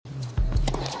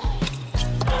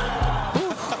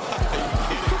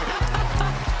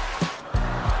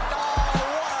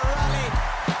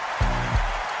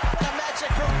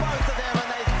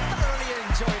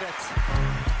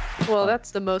Well,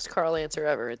 that's the most Carl answer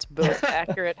ever. It's both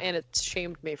accurate and it's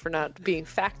shamed me for not being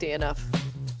facty enough.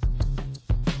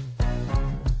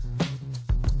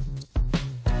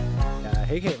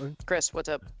 Hey, Caitlin. Chris, what's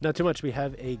up? Not too much. We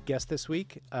have a guest this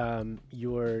week,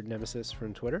 your nemesis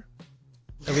from Twitter.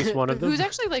 At least one of them. Who's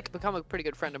actually become a pretty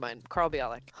good friend of mine. Carl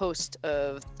Bialik, host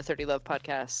of the 30 Love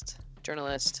podcast,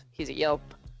 journalist. He's at Yelp.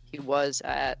 He was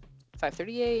at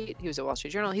 538. He was at Wall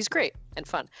Street Journal. He's great and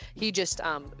fun. He just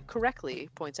correctly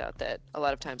points out that a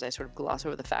lot of times I sort of gloss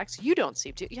over the facts. You don't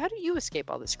seem to. How do you escape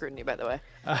all this scrutiny, by the way?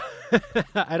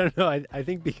 I don't know. I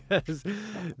think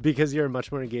because you're a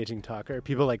much more engaging talker,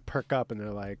 people perk up and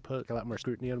they're like, put a lot more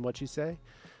scrutiny on what you say.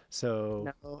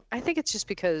 So no, I think it's just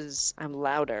because I'm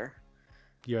louder.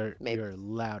 You're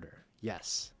louder,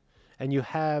 yes. And you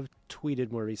have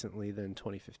tweeted more recently than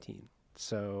 2015.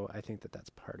 So I think that's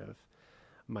part of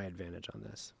my advantage on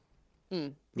this.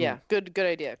 Yeah, good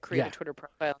idea. Create a Twitter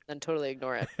profile and then totally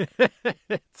ignore it.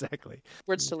 Exactly.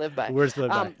 Words to live by. Words to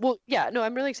live by. Well, yeah, no,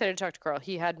 I'm really excited to talk to Carl.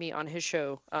 He had me on his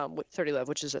show with 30 Love,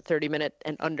 which is a 30-minute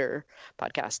and under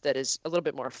podcast that is a little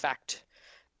bit more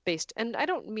fact-based. And I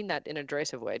don't mean that in a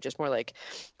derisive way, just more like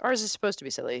ours is supposed to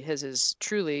be silly. His is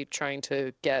truly trying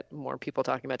to get more people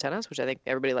talking about tennis, which I think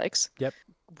everybody likes. Yep.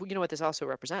 You know what this also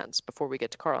represents, before we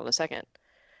get to Carl in a second?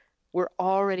 We're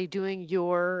already doing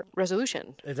your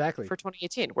resolution. Exactly. For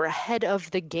 2018. We're ahead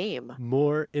of the game.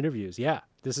 More interviews. Yeah.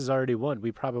 This is already one.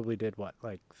 We probably did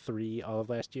 3 all of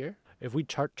last year? If we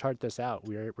chart this out,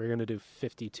 we're going to do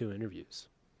 52 interviews.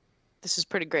 This is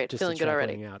pretty great. Just Feeling good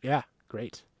already. Out. Yeah,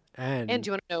 great. And do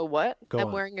you want to know what?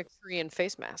 I'm wearing a Korean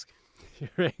face mask. You're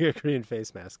wearing a Korean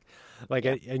face mask.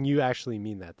 And you actually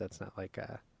mean that. That's not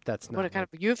that's not. What kind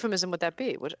of euphemism would that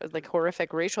be? What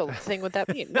horrific racial thing would that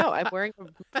mean? No, I'm wearing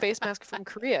a face mask from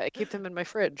Korea. I keep them in my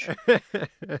fridge.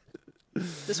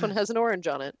 This one has an orange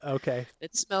on it. Okay.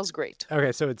 It smells great.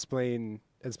 Okay, so explain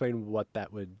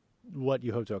what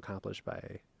you hope to accomplish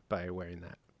by wearing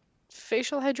that.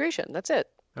 Facial hydration. That's it.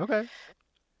 Okay.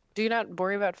 Do you not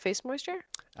worry about face moisture?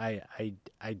 I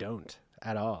don't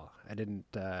at all. I didn't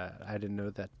know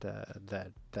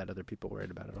that other people worried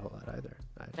about it a whole lot either.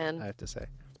 I have to say.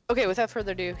 Okay, without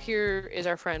further ado, here is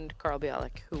our friend Carl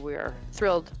Bialik, who we are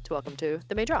thrilled to welcome to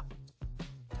the May Draw.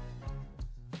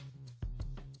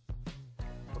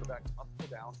 Quarterback must go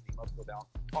down. He must go down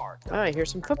hard. Oh, I hear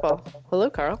some football. Hello,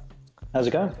 Carl. How's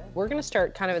it going? We're going to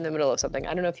start kind of in the middle of something.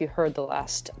 I don't know if you heard the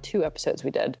last 2 episodes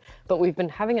we did, but we've been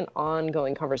having an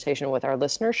ongoing conversation with our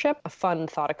listenership, a fun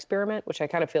thought experiment, which I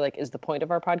kind of feel like is the point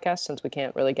of our podcast since we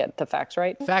can't really get the facts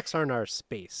right. Facts aren't our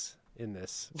space in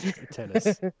this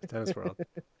tennis world.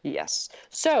 Yes.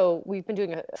 So we've been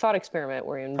doing a thought experiment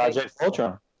where you Project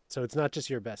Voltron. So it's not just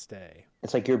your best day.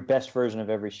 It's like your best version of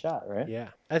every shot, right? Yeah.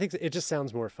 I think it just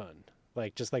sounds more fun.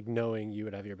 Just knowing you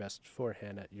would have your best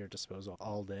forehand at your disposal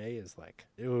all day is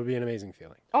it would be an amazing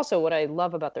feeling. Also, what I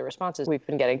love about the responses we've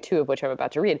been getting, 2 of which I'm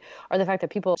about to read, are the fact that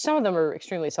people, some of them are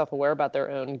extremely self-aware about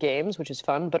their own games, which is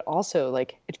fun, but also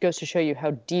it goes to show you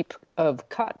how deep of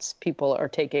cuts people are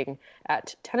taking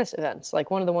at tennis events.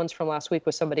 One of the ones from last week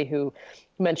was somebody who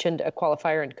mentioned a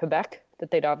qualifier in Quebec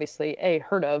that they'd obviously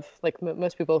heard of.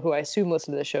 Most people who I assume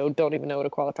listen to the show don't even know what a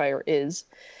qualifier is.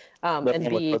 And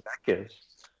B, what Quebec is.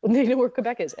 They know where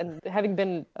Quebec is. And having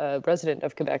been a resident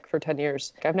of Quebec for 10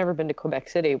 years, I've never been to Quebec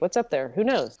City. What's up there? Who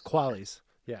knows? Qualies.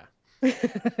 Yeah.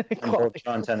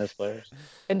 Voltron tennis players.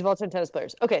 And Voltron tennis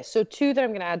players. Okay, so 2 that I'm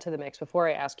going to add to the mix before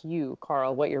I ask you,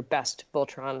 Carl, what your best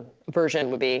Voltron version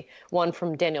would be. One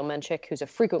from Daniel Menchik, who's a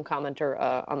frequent commenter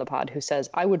on the pod, who says,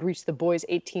 I would reach the boys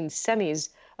 18 semis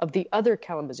of the other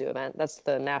Kalamazoo event. That's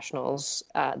the Nationals,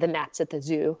 the Nats at the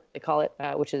Zoo, they call it,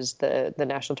 which is the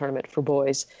national tournament for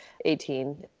boys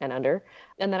 18 and under.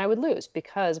 And then I would lose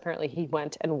because apparently he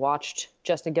went and watched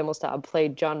Justin Gimelstob play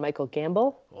John Michael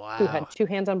Gamble, who had 2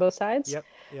 hands on both sides. Yep.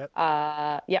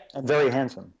 Yep. And very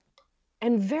handsome.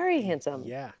 And very handsome.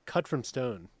 Yeah, cut from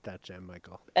stone, that Jan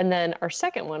Michael. And then our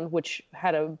second one, which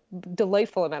had a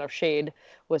delightful amount of shade,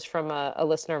 was from a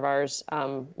listener of ours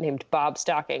named Bob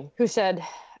Stocking, who said,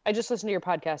 I just listened to your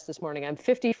podcast this morning. I'm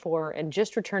 54 and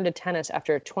just returned to tennis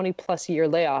after a 20-plus year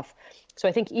layoff. So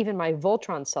I think even my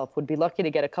Voltron self would be lucky to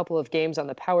get a couple of games on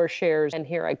the Power Shares, and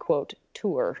here I quote,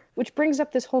 tour, which brings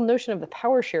up this whole notion of the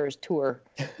Power Shares tour.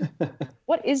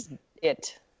 What is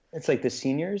it? It's like the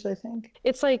seniors, I think.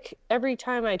 It's like every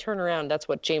time I turn around, that's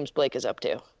what James Blake is up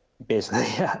to. Basically,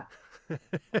 yeah.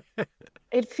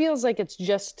 It feels like it's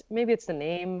just, maybe it's the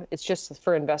name. It's just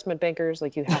for investment bankers.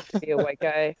 You have to be a white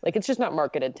guy. It's just not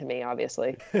marketed to me,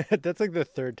 obviously. That's the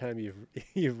 3rd time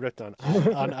you've ripped on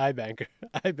iBankers.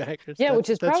 Yeah, which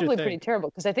is probably pretty terrible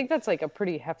because I think that's a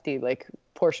pretty hefty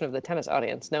portion of the tennis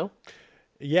audience. No.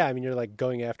 Yeah, I mean, you're like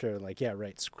going after like, yeah,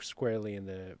 right, squarely in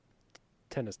the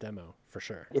tennis demo for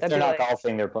sure. If That'd they're be not like-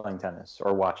 golfing, they're playing tennis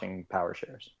or watching Power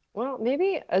Shares. Well,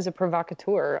 maybe as a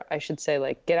provocateur, I should say,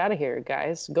 like, get out of here,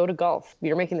 guys. Go to golf.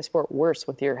 You're making the sport worse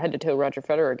with your head-to-toe Roger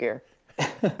Federer gear.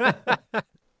 Am I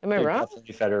They're wrong?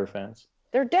 definitely Federer fans.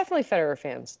 They're definitely Federer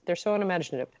fans. They're so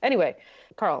unimaginative. Anyway,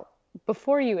 Carl,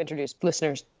 before you introduce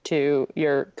listeners to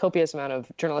your copious amount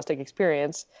of journalistic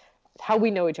experience, how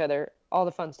we know each other, all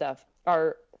the fun stuff,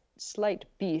 our slight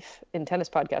beef in tennis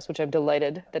podcast, which I'm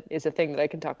delighted that is a thing that I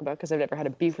can talk about because I've never had a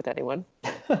beef with anyone.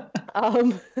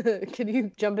 Can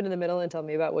you jump into the middle and tell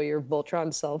me about what your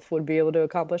Voltron self would be able to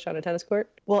accomplish on a tennis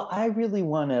court? Well, I really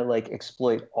want to like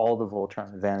exploit all the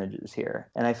Voltron advantages here.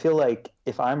 And I feel like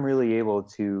if I'm really able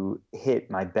to hit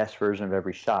my best version of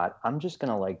every shot, I'm just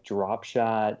going to like drop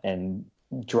shot and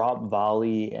drop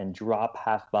volley and drop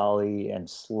half volley and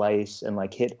slice and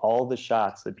like hit all the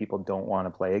shots that people don't want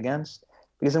to play against.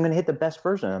 Because I'm going to hit the best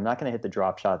version. I'm not going to hit the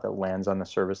drop shot that lands on the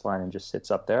service line and just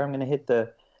sits up there. I'm going to hit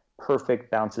the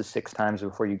perfect bounces 6 times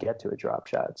before you get to a drop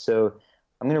shot. So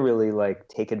I'm going to really like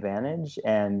take advantage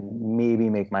and maybe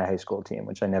make my high school team,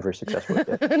 which I never successfully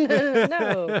did.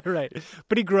 No. Right.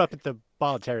 But he grew up at the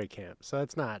Bolletary camp, so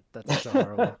that's not so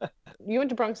horrible. You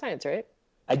went to Bronx Science, right?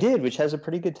 I did, which has a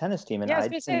pretty good tennis team. And Yeah, I was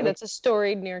going to say, that's a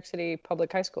storied New York City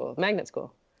public high school, magnet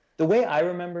school. The way I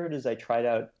remember it is I tried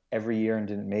out every year and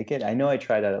didn't make it. I know I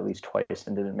tried out at least twice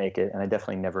and didn't make it, and I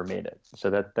definitely never made it. So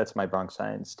that's my Bronx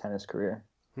Science tennis career.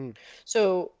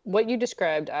 So what you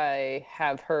described, I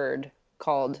have heard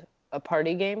called a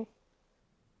party game.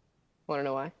 Want to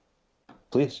know why?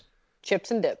 Please.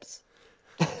 Chips and dips.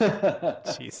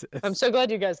 Jesus. I'm so glad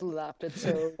you guys laughed. It's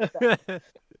so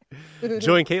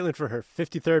Join Caitlin for her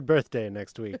 53rd birthday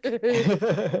next week.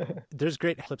 There's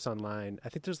great clips online. I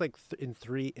think there's like in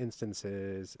 3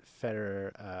 instances,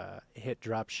 Federer hit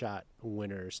drop shot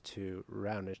winners to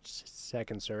round of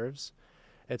second serves.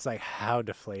 It's like, how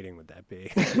deflating would that be?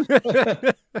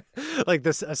 Like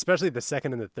this, especially the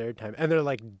second and the third time. And they're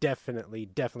like definitely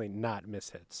not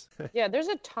mishits. Yeah, there's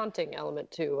a taunting element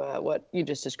to what you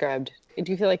just described. Do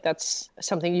you feel like that's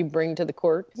something you bring to the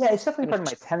court? Yeah, it's definitely part of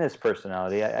my tennis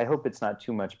personality. I hope it's not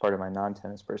too much part of my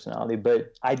non-tennis personality,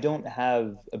 but I don't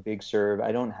have a big serve.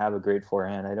 I don't have a great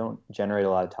forehand. I don't generate a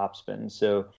lot of topspin.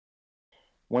 So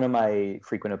one of my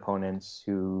frequent opponents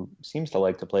who seems to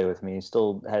like to play with me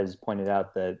still has pointed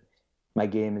out that my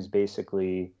game is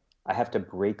basically I have to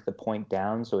break the point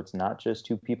down so it's not just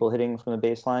 2 people hitting from the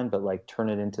baseline, but like turn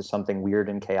it into something weird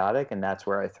and chaotic, and that's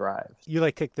where I thrive. You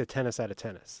like take the tennis out of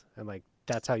tennis, and like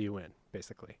that's how you win,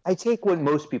 basically. I take what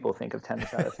most people think of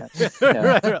tennis out of tennis. You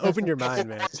know? Right, open your mind,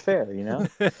 man. It's fair, you know?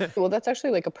 Well, that's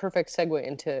actually like a perfect segue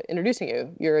into introducing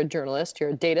you. You're a journalist. You're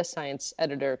a data science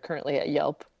editor currently at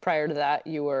Yelp. Prior to that,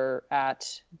 you were at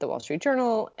the Wall Street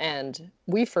Journal, and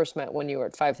we first met when you were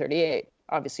at 538.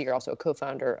 Obviously, you're also a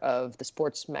co-founder of the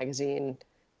sports magazine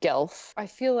Gelf. I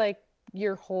feel like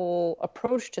your whole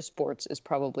approach to sports is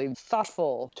probably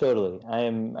thoughtful. Totally.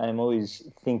 I'm always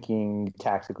thinking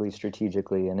tactically,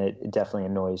 strategically, and it definitely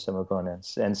annoys some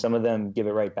opponents. And some of them give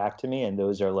it right back to me, and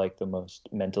those are like the most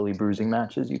mentally bruising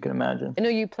matches you can imagine. I know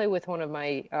you play with one of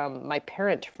my my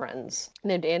parent friends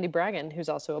named Andy Bragan, who's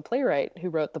also a playwright who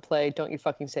wrote the play Don't You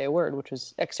Fucking Say a Word, which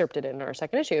was excerpted in our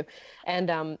second issue.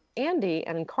 And Andy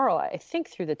and Carl, I think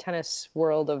through the tennis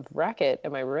world of racket,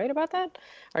 am I right about that?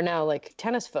 Are now like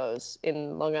tennis foes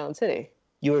in Long Island City.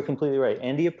 You were completely right.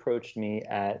 Andy approached me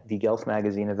at the Gelf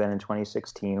magazine event in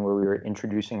 2016 where we were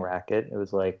introducing racket. It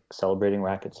was like celebrating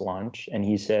racket's launch. And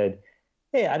he said,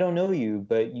 hey, I don't know you,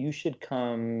 but you should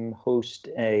come host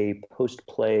a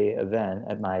post-play event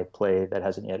at my play that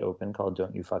hasn't yet opened called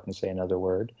Don't You Fucking Say Another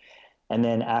Word. And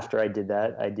then after I did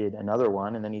that, I did another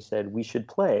one. And then he said, we should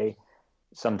play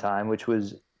sometime, which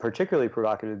was particularly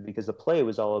provocative because the play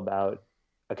was all about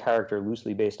a character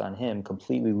loosely based on him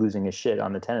completely losing his shit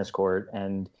on the tennis court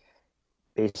and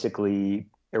basically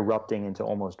erupting into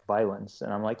almost violence.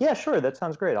 And I'm like, yeah, sure, that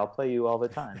sounds great. I'll play you all the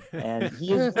time. And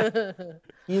he's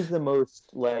the most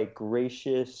like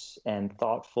gracious and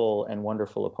thoughtful and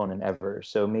wonderful opponent ever.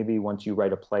 So maybe once you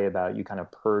write a play about it, you kind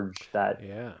of purge that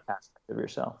aspect of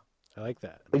yourself. I like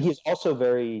that. But he's also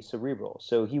very cerebral.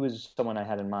 So he was someone I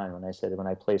had in mind when I said when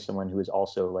I play someone who is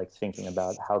also like thinking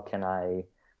about how can I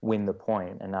win the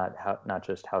point and not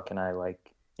just how can I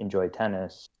like enjoy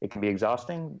tennis. It can be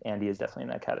exhausting. Andy is definitely in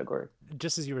that category.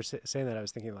 Just as you were saying that, I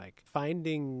was thinking like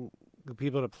finding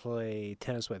people to play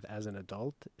tennis with as an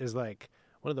adult is like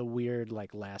one of the weird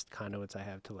like last conduits I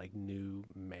have to like new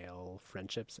male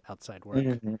friendships outside work.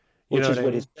 Mm-hmm. You Which know is what I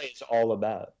mean? his play is all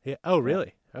about. Yeah. Oh,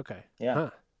 really? Okay. Yeah. Huh.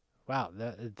 Wow,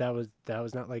 that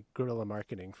was not like guerrilla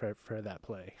marketing for that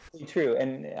play. True.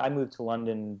 And I moved to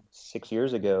London 6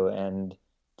 years ago and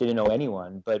didn't know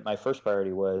anyone. But my first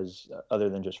priority was, other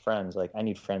than just friends, like I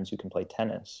need friends who can play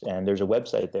tennis. And there's a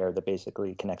website there that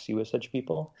basically connects you with such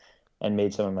people, and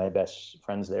made some of my best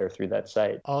friends there through that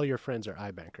site. All your friends are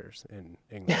iBankers in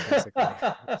England, basically.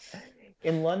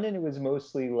 In London, it was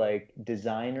mostly like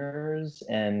designers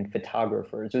and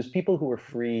photographers. It was people who were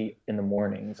free in the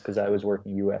mornings because I was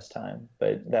working US time.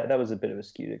 But that was a bit of a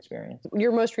skewed experience.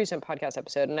 Your most recent podcast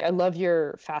episode, and I love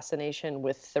your fascination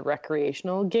with the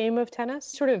recreational game of tennis.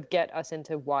 Sort of get us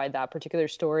into why that particular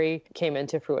story came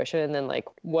into fruition, and then like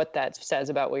what that says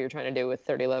about what you're trying to do with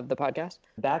 30 Love, the podcast.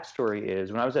 Backstory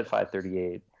is, when I was at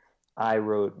 538, I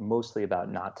wrote mostly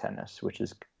about not tennis, which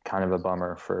is kind of a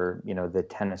bummer for, the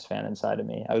tennis fan inside of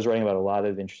me. I was writing about a lot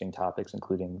of interesting topics,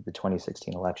 including the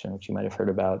 2016 election, which you might have heard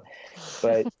about.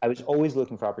 But I was always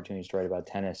looking for opportunities to write about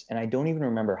tennis. And I don't even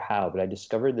remember how, but I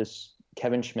discovered this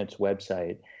Kevin Schmidt's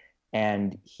website,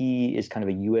 and he is kind of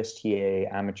a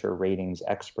USTA amateur ratings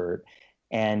expert.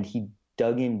 And he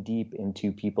dug in deep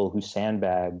into people who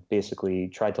sandbag, basically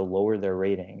tried to lower their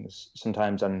ratings,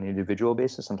 sometimes on an individual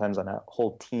basis, sometimes on a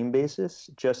whole team basis,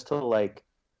 just to like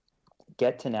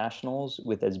get to nationals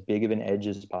with as big of an edge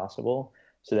as possible,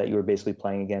 so that you were basically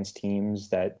playing against teams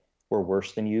that were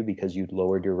worse than you because you'd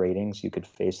lowered your ratings, you could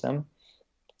face them.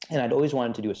 And I'd always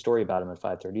wanted to do a story about him at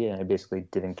 538, and I basically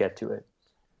didn't get to it.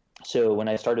 So when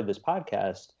I started this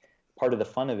podcast, part of the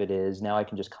fun of it is now I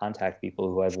can just contact people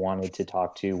who I've wanted to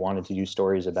talk to, wanted to do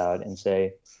stories about, and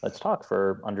say, let's talk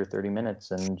for under 30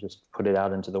 minutes and just put it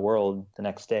out into the world the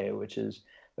next day, which is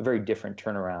a very different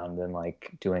turnaround than like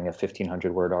doing a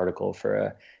 1,500 word article for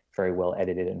a very well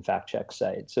edited and fact check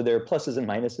site. So there are pluses and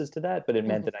minuses to that, but it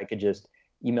meant that I could just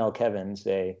email Kevin,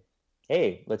 say,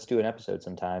 hey, let's do an episode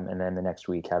sometime, and then the next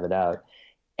week have it out.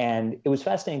 And it was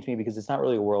fascinating to me because it's not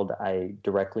really a world I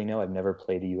directly know. I've never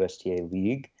played a USTA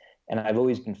league, and I've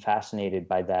always been fascinated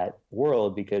by that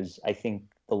world because I think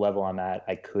the level I'm at,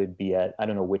 I could be at, I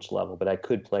don't know which level, but I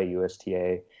could play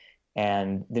USTA.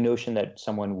 And the notion that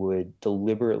someone would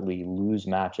deliberately lose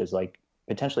matches, like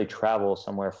potentially travel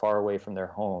somewhere far away from their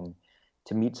home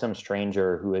to meet some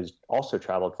stranger who has also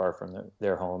traveled far from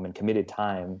their home and committed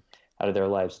time out of their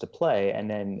lives to play, and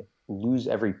then lose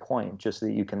every point just so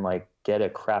that you can like get a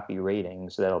crappy rating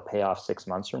so that'll pay off 6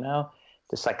 months from now.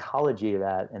 The psychology of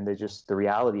that and the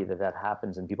reality that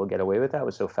happens and people get away with that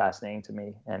was so fascinating to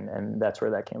me. And that's where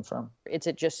that came from. Is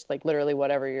it just like literally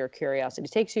whatever your curiosity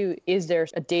takes you? Is there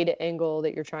a data angle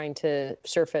that you're trying to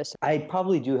surface? I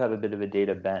probably do have a bit of a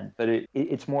data bent, but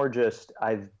it's more just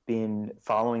I've been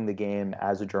following the game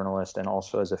as a journalist and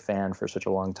also as a fan for such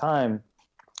a long time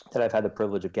that I've had the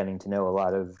privilege of getting to know a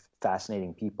lot of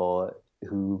fascinating people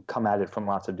who come at it from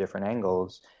lots of different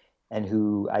angles, and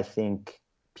who I think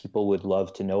people would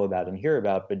love to know about and hear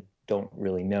about, but don't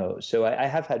really know. So I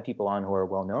have had people on who are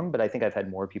well known, but I think I've had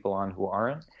more people on who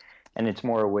aren't. And it's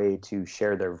more a way to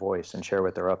share their voice and share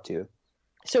what they're up to.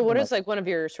 So what is like one of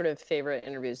your sort of favorite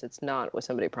interviews that's not with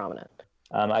somebody prominent?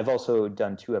 I've also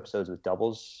done 2 episodes with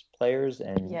doubles players,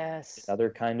 and yes, another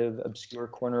kind of obscure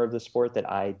corner of the sport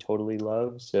that I totally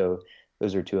love. So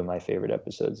those are 2 of my favorite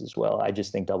episodes as well. I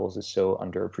just think doubles is so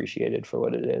underappreciated for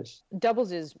what it is.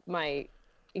 Doubles is my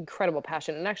incredible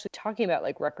passion, and actually talking about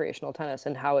like recreational tennis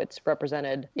and how it's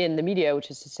represented in the media,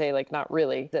 which is to say like not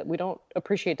really, that we don't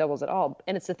appreciate doubles at all.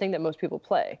 And it's the thing that most people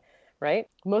play, right?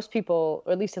 Most people,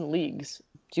 or at least in leagues,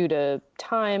 due to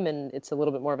time, and it's a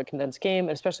little bit more of a condensed game,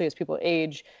 and especially as people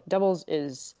age, doubles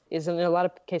is in a lot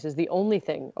of cases the only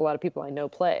thing a lot of people I know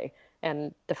play.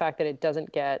 And the fact that it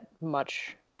doesn't get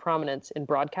much prominence in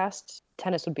broadcasts,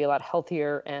 tennis would be a lot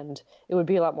healthier, and it would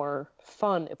be a lot more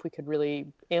fun if we could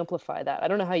really amplify that. I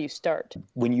don't know how you start.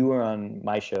 When you were on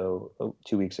my show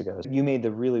 2 weeks ago, you made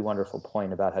the really wonderful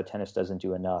point about how tennis doesn't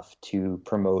do enough to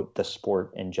promote the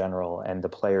sport in general and the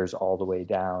players all the way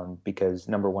down, because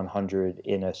number 100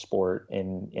 in a sport,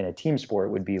 in a team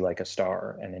sport, would be like a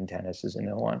star, and in tennis is a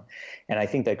no one. And I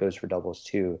think that goes for doubles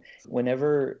too.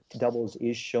 Whenever doubles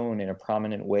is shown in a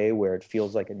prominent way where it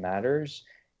feels like it matters,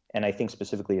 and I think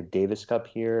specifically of Davis Cup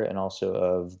here, and also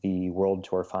of the World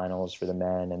Tour Finals for the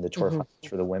men and the Tour Finals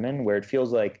for the women, where it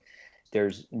feels like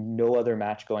there's no other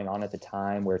match going on at the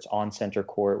time, where it's on center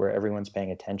court, where everyone's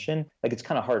paying attention. Like, it's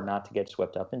kind of hard not to get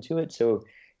swept up into it. So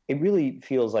it really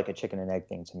feels like a chicken and egg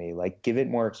thing to me. Like, give it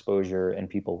more exposure and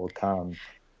people will come.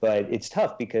 But it's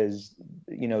tough because,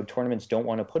 tournaments don't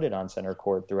want to put it on center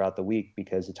court throughout the week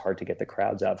because it's hard to get the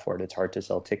crowds out for it. It's hard to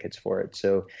sell tickets for it.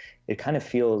 So it kind of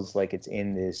feels like it's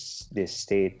in this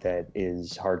state that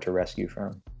is hard to rescue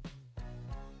from.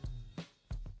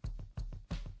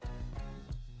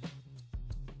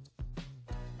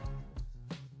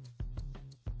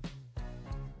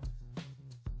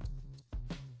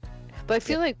 But I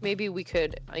feel like maybe we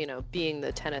could, being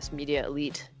the tennis media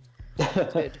elite, we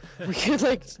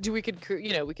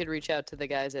could reach out to the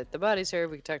guys at the Body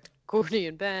Serve. We could talk to Courtney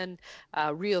and Ben.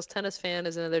 Reels Tennis Fan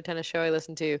is another tennis show I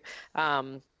listen to.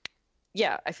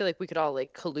 Yeah, I feel like we could all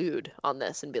like collude on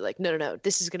this and be like, no,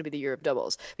 this is going to be the year of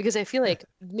doubles. Because I feel like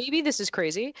maybe this is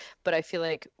crazy, but I feel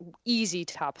like easy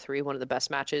top 3, one of the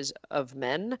best matches of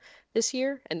men this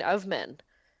year, and of men,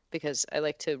 because I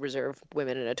like to reserve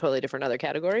women in a totally different other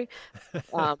category,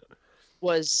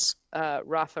 was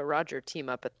Rafa Roger team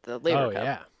up at the Laver Cup. Oh,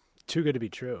 yeah. Too good to be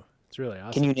true. It's really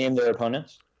awesome. Can you name their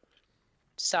opponents?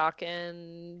 Sock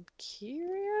and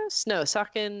Kyrgios? No,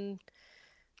 Sock and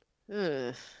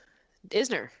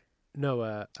Isner.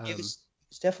 No, It was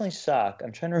definitely Sock.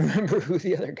 I'm trying to remember who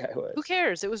the other guy was. Who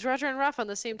cares? It was Roger and Rafa on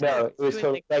the same time. No,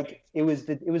 it was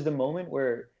it was the moment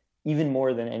where, even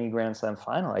more than any Grand Slam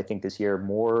final, I think this year,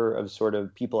 more of sort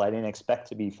of people I didn't expect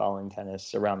to be following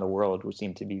tennis around the world would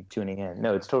seem to be tuning in.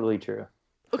 No, it's totally true.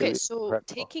 Okay, Really so incredible.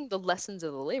 taking the lessons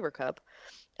of the Laver Cup,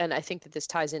 and I think that this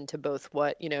ties into both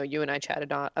what, you and I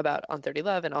chatted about on 30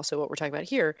 Love and also what we're talking about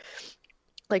here.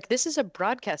 Like, this is a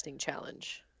broadcasting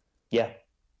challenge. Yeah.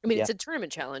 I mean, it's a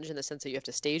tournament challenge in the sense that you have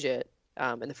to stage it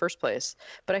in the first place.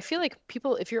 But I feel like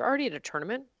people, if you're already at a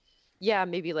tournament, yeah,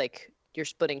 maybe like you're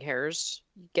splitting hairs,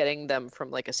 getting them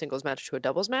from like a singles match to a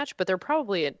doubles match, but they're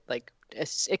probably like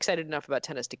excited enough about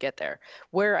tennis to get there.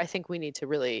 Where I think we need to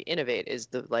really innovate is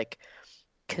the like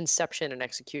conception and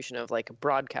execution of like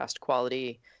broadcast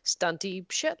quality stunty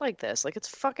shit like this. Like, it's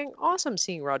fucking awesome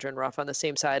seeing Roger and Rafa on the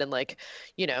same side, and like,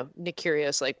 Nick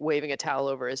Kyrgios like waving a towel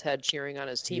over his head, cheering on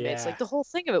his teammates. Yeah. Like, the whole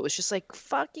thing of it was just like,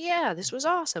 fuck yeah, this was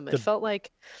awesome. It felt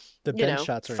like the bench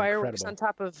shots are fireworks incredible.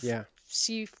 on top of Yeah.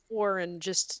 C4 and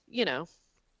just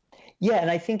Yeah,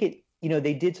 and I think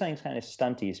they did something kind of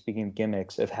stunty, speaking of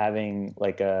gimmicks, of having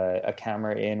like a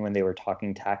camera in when they were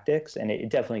talking tactics, and it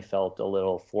definitely felt a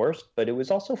little forced, but it was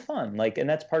also fun. Like, and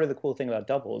that's part of the cool thing about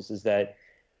doubles, is that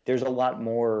there's a lot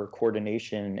more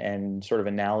coordination and sort of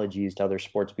analogies to other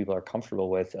sports people are comfortable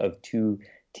with, of two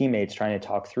teammates trying to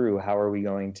talk through how are we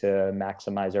going to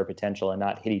maximize our potential and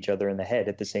not hit each other in the head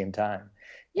at the same time.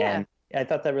 Yeah. And I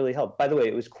thought that really helped. By the way,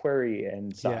 it was Query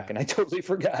and Sock, and I totally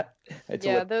forgot.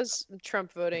 Those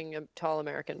Trump voting tall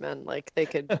American men, like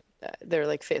they're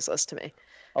like faceless to me.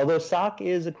 Although Sock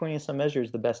is, according to some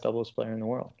measures, the best doubles player in the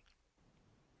world.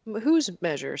 Whose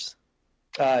measures?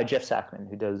 Jeff Sackman,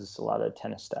 who does a lot of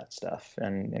tennis stat stuff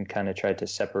and kind of tried to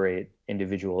separate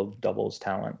individual doubles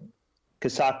talent.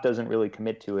 Because Sock doesn't really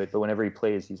commit to it, but whenever he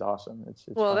plays, he's awesome. It's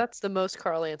well, fun. That's the most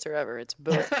Carl answer ever. It's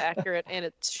both accurate and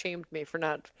it's shamed me for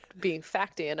not being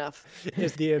facty enough.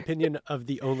 Is the opinion of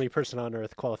the only person on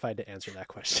earth qualified to answer that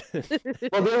question.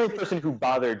 Well, the only person who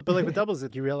bothered. But like with doubles,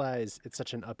 you realize it's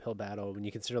such an uphill battle when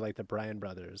you consider like the Bryan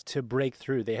brothers. To break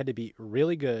through, they had to be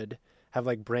really good, have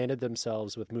like branded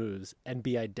themselves with moves, and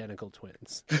be identical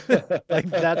twins. Like,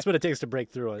 that's what it takes to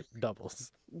break through on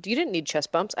doubles. You didn't need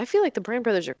chest bumps. I feel like the Bryan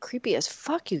brothers are creepy as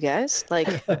fuck, you guys.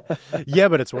 Like, yeah,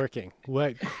 but it's working.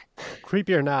 What,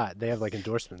 creepy or not, they have like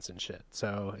endorsements and shit.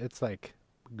 So it's like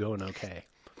going okay.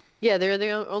 Yeah, they're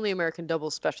the only American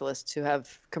doubles specialists who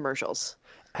have commercials.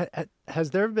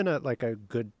 Has there been a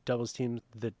good doubles team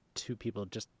that two people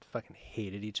just fucking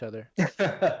hated each other?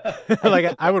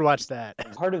 Like, I would watch that.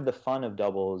 Part of the fun of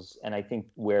doubles, and I think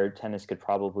where tennis could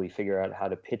probably figure out how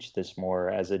to pitch this more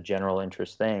as a general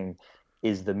interest thing,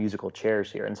 is the musical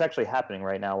chairs here. And it's actually happening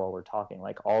right now while we're talking.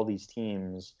 Like, all these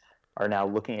teams are now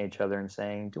looking at each other and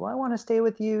saying, do I want to stay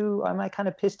with you? Am I kind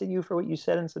of pissed at you for what you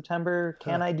said in September?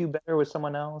 Can I do better with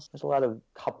someone else? There's a lot of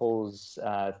couples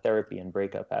therapy and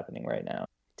breakup happening right now.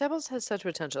 Doubles has such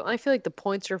potential. I feel like the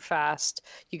points are fast.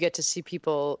 You get to see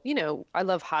people, I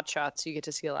love hot shots. You get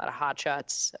to see a lot of hot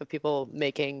shots of people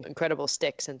making incredible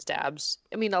sticks and stabs.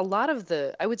 I mean, a lot of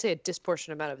I would say a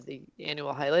disproportionate amount of the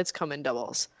annual highlights come in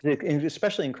doubles. And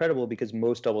especially incredible because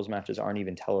most doubles matches aren't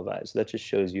even televised. That just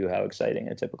shows you how exciting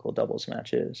a typical doubles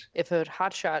match is. If a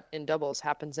hot shot in doubles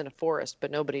happens in a forest,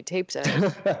 but nobody tapes it.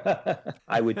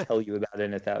 I would tell you about it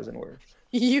in 1,000 words.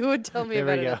 You would tell me There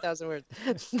we about it in go. 1,000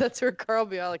 words. That's where Carl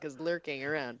Bialik is lurking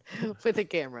around with a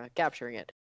camera, capturing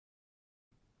it.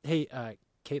 Hey,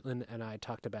 Caitlin and I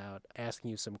talked about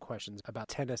asking you some questions about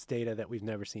tennis data that we've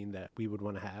never seen that we would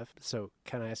want to have. So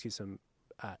can I ask you some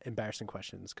embarrassing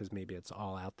questions? Because maybe it's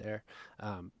all out there,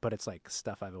 but it's like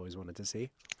stuff I've always wanted to see.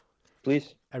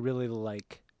 Please. I really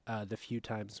like the few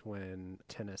times when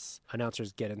tennis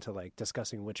announcers get into like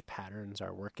discussing which patterns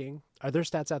are working. Are there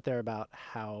stats out there about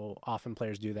how often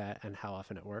players do that and how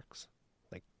often it works?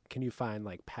 Like, can you find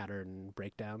like pattern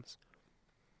breakdowns?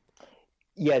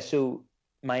 Yeah, so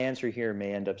my answer here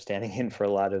may end up standing in for a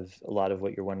lot of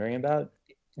what you're wondering about.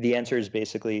 The answer is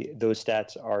basically those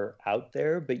stats are out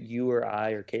there, but you or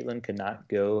I or Caitlin could not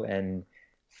go and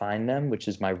find them, which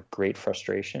is my great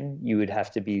frustration. You would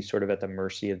have to be sort of at the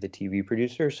mercy of the TV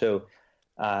producer. So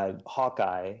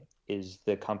Hawkeye is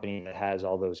the company that has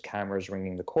all those cameras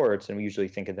ringing the courts, and we usually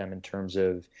think of them in terms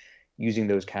of using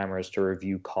those cameras to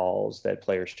review calls that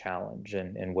players challenge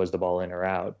and was the ball in or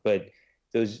out. But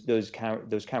those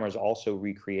cameras also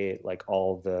recreate like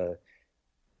all the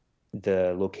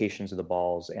locations of the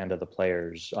balls and of the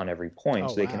players on every point.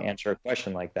 So they can answer a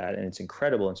question like that. And it's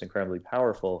incredible. It's incredibly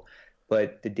powerful.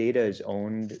 But the data is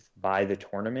owned by the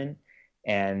tournament.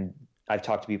 And I've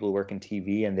talked to people who work in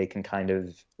TV, and they can kind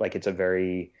of like, it's a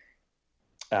very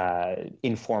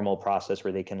informal process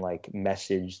where they can like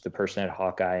message the person at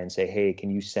Hawkeye and say, hey,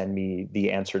 can you send me the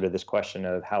answer to this question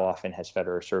of how often has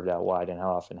Federer served out wide and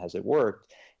how often has it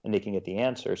worked? And they can get the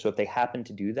answer. So if they happen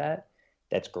to do that,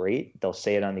 that's great. They'll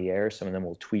say it on the air. Some of them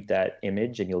will tweet that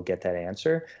image and you'll get that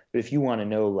answer. But if you want to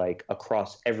know, like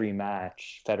across every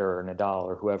match, Federer or Nadal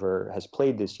or whoever has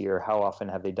played this year, how often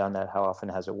have they done that? How often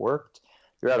has it worked?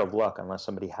 You're out of luck unless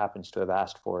somebody happens to have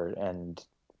asked for it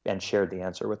and shared the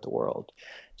answer with the world.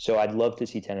 So I'd love to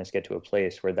see tennis get to a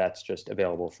place where that's just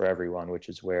available for everyone, which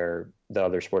is where the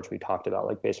other sports we talked about,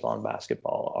 like baseball and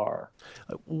basketball, are.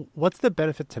 What's the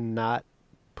benefit to not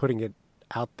putting it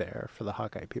out there for the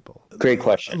Hawkeye people? Great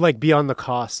question. Like beyond the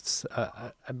costs,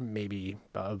 maybe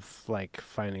of like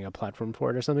finding a platform for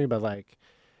it or something, but like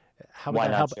how would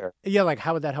that help? Share? Yeah, like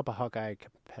how would that help a Hawkeye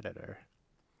competitor?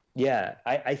 Yeah,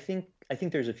 I think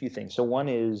there's a few things. So one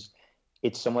is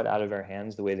it's somewhat out of our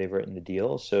hands the way they've written the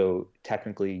deal. So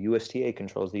technically USTA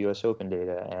controls the US Open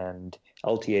data and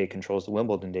LTA controls the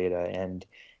Wimbledon data, and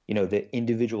the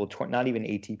individual, not even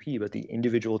ATP, but the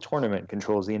individual tournament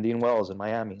controls the Indian Wells and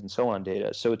Miami and so on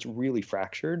data. So it's really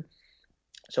fractured.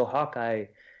 So Hawkeye,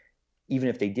 even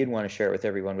if they did want to share it with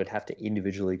everyone, would have to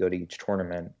individually go to each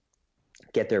tournament,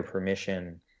 get their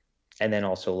permission, and then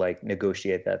also like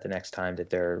negotiate that the next time that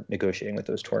they're negotiating with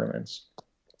those tournaments.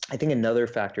 I think another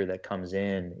factor that comes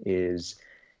in is,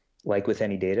 like with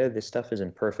any data, this stuff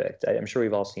isn't perfect. I'm sure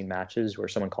we've all seen matches where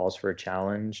someone calls for a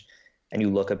challenge and you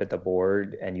look up at the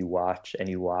board and you watch,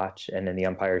 and then the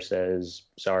umpire says,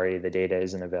 sorry, the data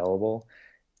isn't available.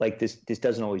 Like this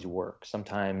doesn't always work.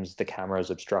 Sometimes the camera is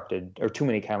obstructed, or too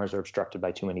many cameras are obstructed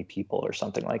by too many people or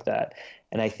something like that.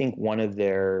 And I think one of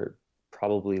their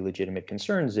probably legitimate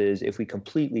concerns is if we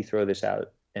completely throw this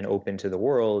out and open to the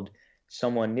world,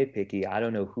 someone nitpicky, I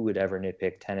don't know who would ever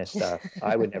nitpick tennis stuff.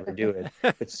 I would never do it.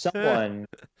 But someone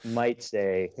might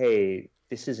say, hey,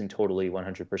 this isn't totally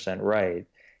 100% right.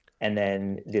 And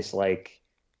then this like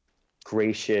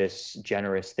gracious,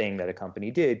 generous thing that a company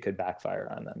did could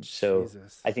backfire on them. So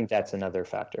Jesus. I think that's another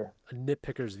factor. A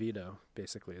nitpicker's veto,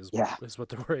 basically, is what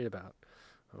they're worried about.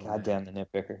 Goddamn the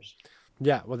nitpickers.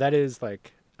 Yeah, well, that is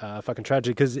like fucking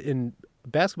tragic, because in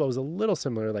basketball it was a little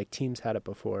similar. Like teams had it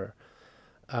before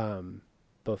I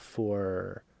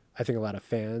think a lot of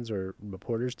fans or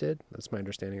reporters did. That's my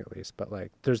understanding, at least. But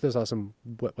like there's this awesome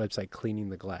website, Cleaning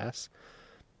the Glass,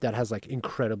 that has like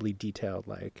incredibly detailed,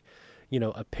 like,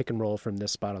 a pick and roll from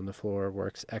this spot on the floor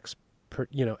works X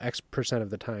percent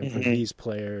of the time for these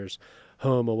players,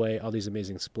 home, away, all these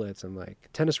amazing splits. And like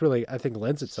tennis really, I think,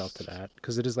 lends itself to that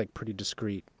because it is like pretty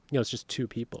discrete. It's just two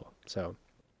people. So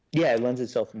yeah, it lends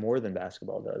itself more than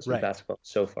basketball does. Right. Basketball is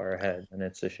so far ahead, and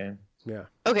it's a shame. Yeah.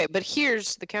 Okay, but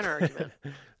here's the counter argument.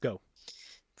 Go.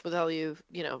 With all you,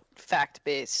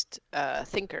 fact-based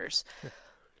thinkers.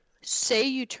 Say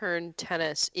you turn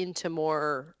tennis into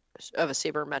more of a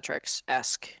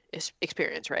sabermetrics-esque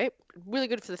experience, right? Really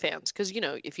good for the fans, because,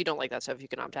 if you don't like that stuff, you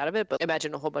can opt out of it. But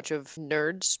imagine a whole bunch of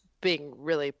nerds being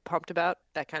really pumped about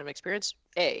that kind of experience,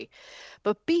 A.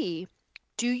 But B,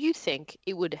 do you think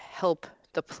it would help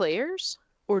the players?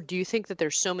 Or do you think that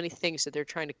there's so many things that they're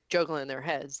trying to juggle in their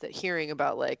heads that hearing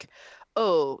about like,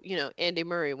 Andy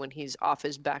Murray, when he's off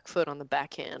his back foot on the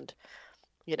backhand,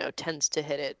 tends to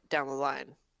hit it down the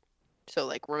line. So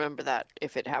like, remember that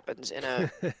if it happens in a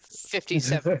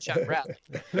 57-shot rally.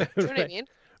 Do you know what I mean?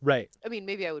 Right. I mean,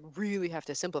 maybe I would really have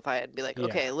to simplify it and be like,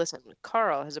 okay, listen,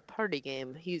 Carl has a party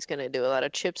game. He's going to do a lot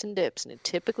of chips and dips, and it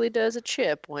typically does a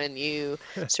chip when you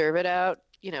serve it out,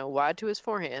 wide to his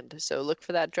forehand. So look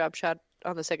for that drop shot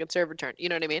on the second serve return. You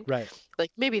know what I mean? Right.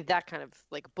 Like maybe that kind of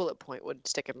like bullet point would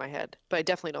stick in my head, but I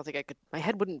definitely don't think my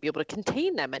head wouldn't be able to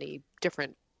contain that many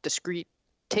different discrete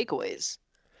takeaways.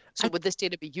 So would this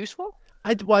data be useful?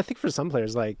 I think for some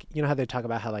players, like, how they talk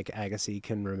about how like Agassi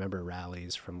can remember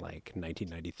rallies from like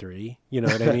 1993. You know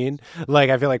what I mean? Like,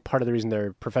 I feel like part of the reason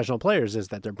they're professional players is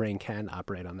that their brain can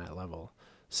operate on that level.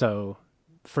 So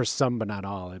for some, but not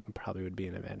all, it probably would be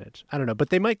an advantage. I don't know, but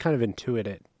they might kind of intuit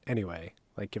it anyway,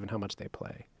 like given how much they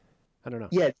play. I don't know.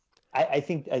 Yeah, I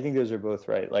think those are both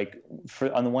right. Like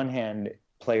on the one hand,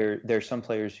 there's some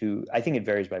players who, I think it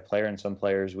varies by player, and some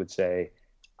players would say,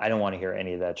 I don't want to hear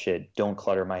any of that shit. Don't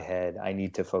clutter my head. I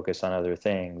need to focus on other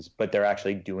things. But they're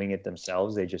actually doing it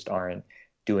themselves. They just aren't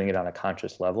doing it on a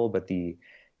conscious level. But the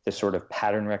sort of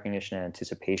pattern recognition and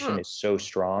anticipation is so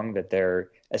strong that they're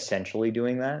essentially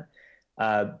doing that.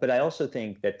 But I also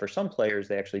think that for some players,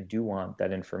 they actually do want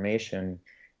that information.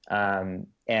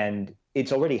 And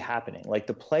it's already happening. Like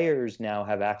the players now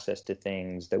have access to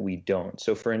things that we don't.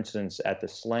 So for instance, at the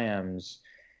slams,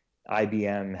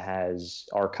 IBM has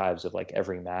archives of like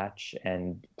every match,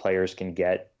 and players can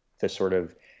get the sort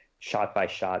of shot by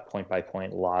shot, point by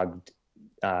point logged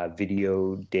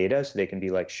video data. So they can be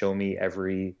like, show me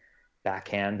every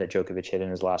backhand that Djokovic hit in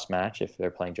his last match, if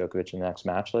they're playing Djokovic in the next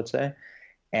match, let's say.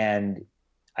 And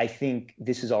I think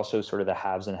this is also sort of the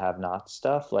haves and have-nots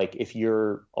stuff. Like if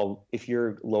you're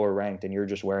lower ranked and you're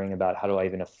just worrying about how do I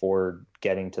even afford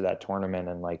getting to that tournament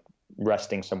and like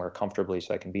resting somewhere comfortably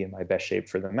so I can be in my best shape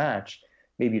for the match,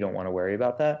 maybe you don't want to worry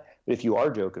about that. But if you are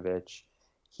Djokovic,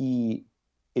 he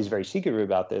is very secretive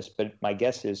about this, but my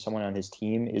guess is someone on his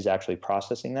team is actually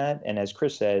processing that. And as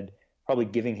Chris said, probably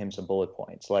giving him some bullet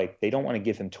points. Like they don't want to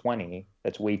give him 20.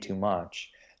 That's way too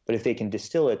much. But if they can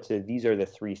distill it to these are the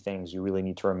 3 things you really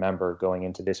need to remember going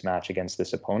into this match against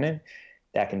this opponent,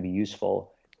 that can be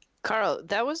useful. Carl,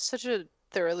 that was such a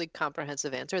thoroughly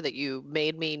comprehensive answer that you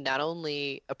made me not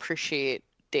only appreciate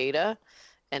data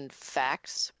and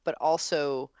facts, but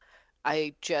also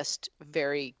I just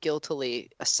very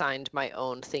guiltily assigned my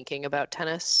own thinking about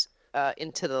tennis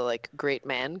into the like great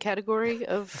man category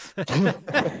of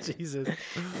Jesus.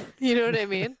 You know what I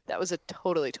mean? That was a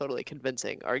totally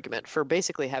convincing argument for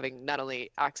basically having not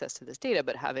only access to this data,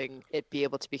 but having it be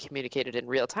able to be communicated in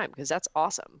real time, because that's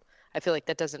awesome. I feel like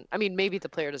that doesn't, I mean, maybe the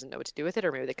player doesn't know what to do with it,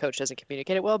 or maybe the coach doesn't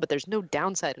communicate it well, but there's no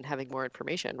downside in having more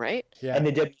information, right? Yeah. And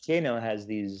the WTA now has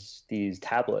these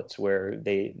tablets where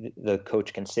the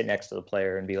coach can sit next to the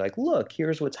player and be like, look,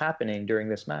 here's what's happening during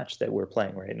this match that we're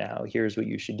playing right now. Here's what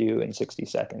you should do in 60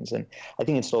 seconds. And I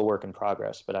think it's still a work in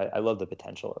progress, but I love the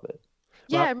potential of it.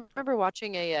 Yeah, I remember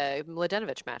watching a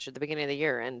Mladenovic match at the beginning of the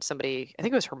year, and somebody, I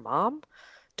think it was her mom,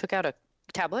 took out a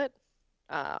tablet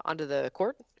onto the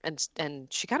court, and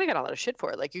she kind of got a lot of shit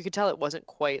for it. Like you could tell it wasn't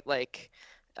quite like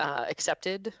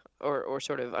accepted or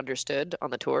sort of understood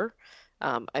on the tour.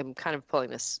 I'm kind of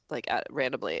pulling this like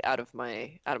randomly out of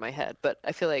my head, but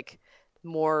I feel like the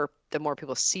more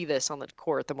people see this on the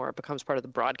court, the more it becomes part of the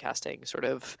broadcasting sort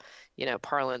of,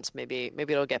 parlance. Maybe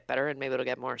it'll get better, and maybe it'll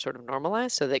get more sort of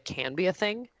normalized so that it can be a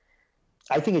thing.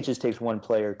 I think it just takes one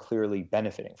player clearly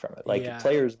benefiting from it. Like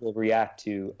players will react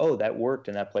to, oh, that worked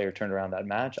and that player turned around that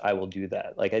match, I will do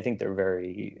that. Like I think they're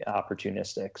very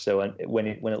opportunistic. So when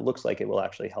it looks like it will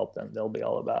actually help them, they'll be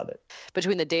all about it.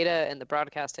 Between the data and the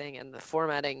broadcasting and the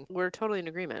formatting, we're totally in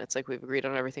agreement. It's like we've agreed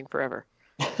on everything forever.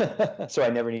 So I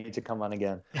never need to come on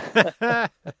again. All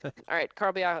right,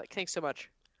 Carl Bialik, thanks so much.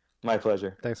 My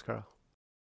pleasure. Thanks, Carl.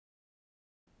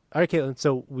 All right, Caitlin.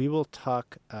 So we will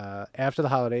talk after the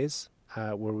holidays,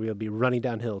 where we'll be running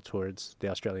downhill towards the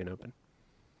Australian Open.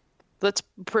 Let's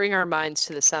bring our minds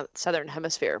to the southern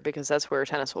hemisphere, because that's where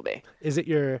tennis will be. Is it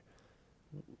your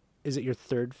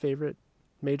third favorite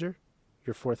major?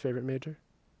 Your fourth favorite major?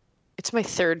 It's my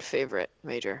third favorite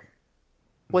major.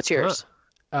 What's yours?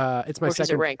 It's my Where second. does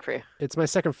it rank for you? It's my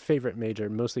second favorite major,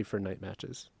 mostly for night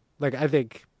matches. Like I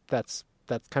think that's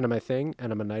kind of my thing,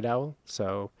 and I'm a night owl,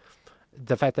 so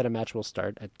the fact that a match will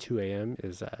start at 2 a.m.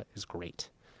 is great.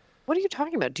 What are you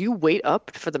talking about? Do you wait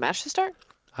up for the match to start?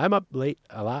 I'm up late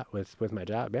a lot with my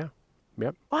job. Yeah.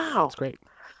 Yep. Wow. It's great.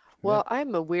 Well, yeah.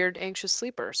 I'm a weird, anxious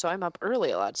sleeper, so I'm up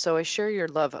early a lot. So I share your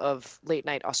love of late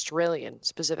night Australian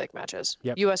specific matches.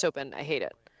 Yep. U.S. Open, I hate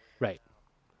it. Right.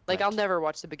 Like I'll never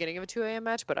watch the beginning of a 2 a.m.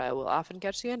 match, but I will often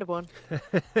catch the end of one.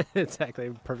 Exactly.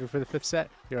 Perfect for the fifth set.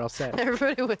 You're all set.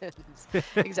 Everybody wins.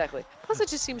 Exactly. Plus, it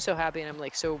just seems so happy, and I'm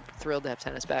like so thrilled to have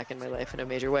tennis back in my life in a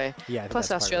major way. Yeah.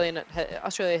 Plus, Australia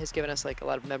has given us like a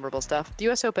lot of memorable stuff. The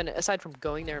U.S. Open, aside from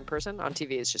going there in person, on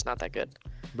TV is just not that good.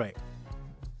 Right.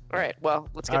 All right. Well,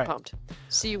 let's get pumped.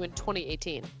 See you in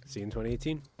 2018. See you in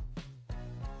 2018.